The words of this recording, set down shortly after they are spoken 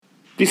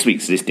This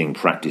week's listening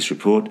practice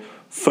report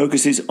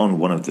focuses on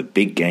one of the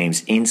big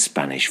games in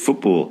Spanish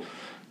football,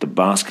 the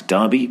Basque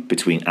derby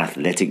between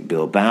Athletic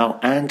Bilbao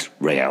and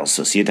Real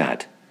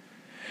Sociedad.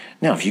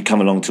 Now, if you come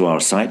along to our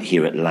site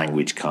here at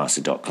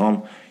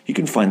languagecaster.com, you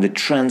can find the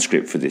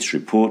transcript for this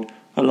report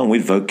along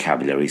with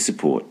vocabulary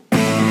support.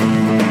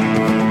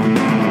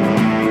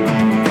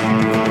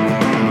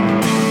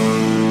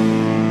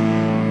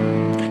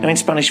 Now, in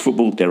Spanish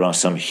football, there are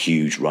some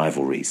huge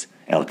rivalries.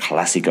 El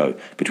Clásico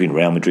between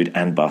Real Madrid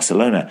and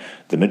Barcelona,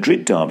 the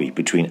Madrid derby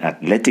between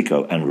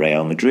Atletico and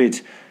Real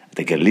Madrid,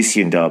 the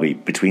Galician derby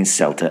between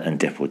Celta and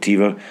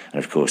Deportivo,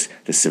 and of course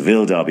the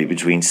Seville derby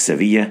between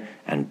Sevilla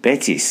and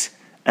Betis,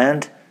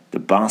 and the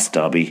Basque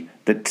derby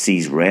that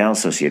sees Real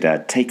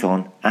Sociedad take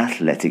on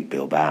Athletic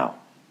Bilbao.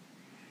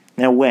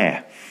 Now,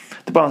 where?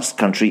 The Basque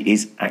country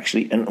is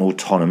actually an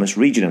autonomous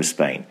region of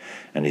Spain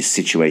and is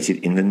situated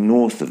in the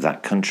north of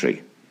that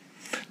country.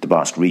 The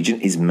Basque region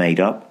is made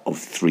up of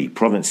 3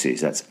 provinces,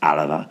 that's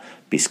Álava,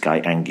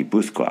 Biscay and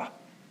Guipúzcoa,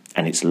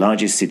 and its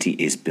largest city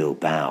is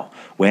Bilbao,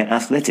 where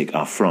Athletic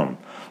are from,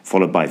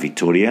 followed by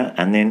Vitoria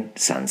and then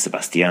San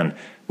Sebastián,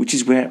 which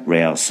is where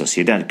Real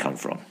Sociedad come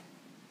from.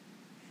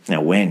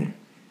 Now, when?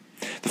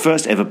 The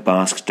first ever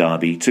Basque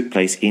derby took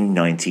place in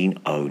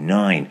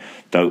 1909,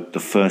 though the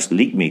first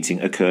league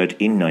meeting occurred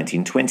in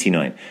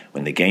 1929,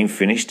 when the game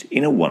finished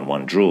in a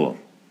 1-1 draw.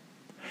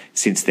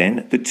 Since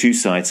then, the two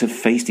sides have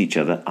faced each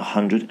other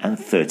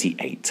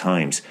 138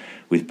 times,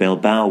 with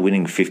Bilbao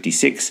winning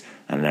 56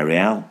 and La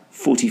Real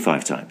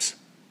 45 times.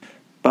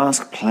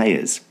 Basque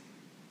players.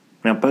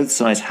 Now, both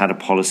sides had a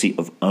policy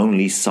of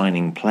only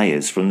signing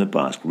players from the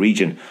Basque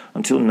region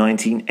until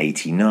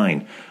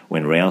 1989,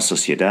 when Real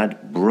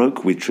Sociedad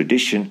broke with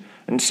tradition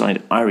and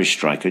signed Irish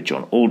striker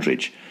John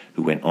Aldridge,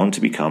 who went on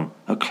to become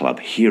a club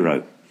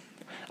hero.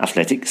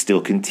 Athletic still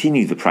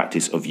continue the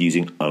practice of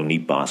using only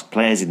Basque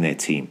players in their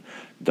team,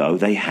 though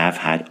they have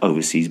had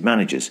overseas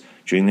managers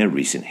during their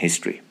recent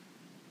history.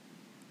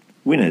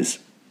 Winners.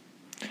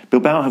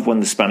 Bilbao have won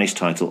the Spanish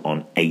title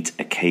on 8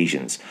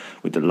 occasions,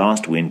 with the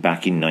last win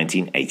back in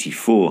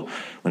 1984,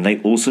 when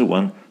they also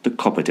won the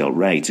Copa del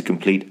Rey to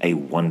complete a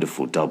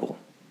wonderful double.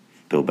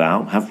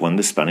 Bilbao have won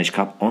the Spanish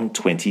Cup on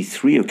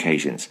 23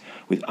 occasions,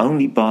 with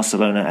only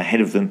Barcelona ahead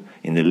of them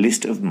in the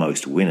list of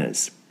most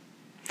winners.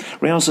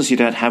 Real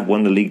Sociedad have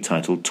won the league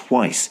title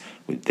twice,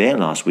 with their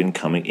last win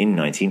coming in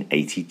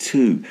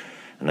 1982,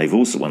 and they've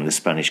also won the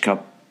Spanish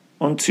Cup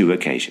on 2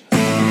 occasions.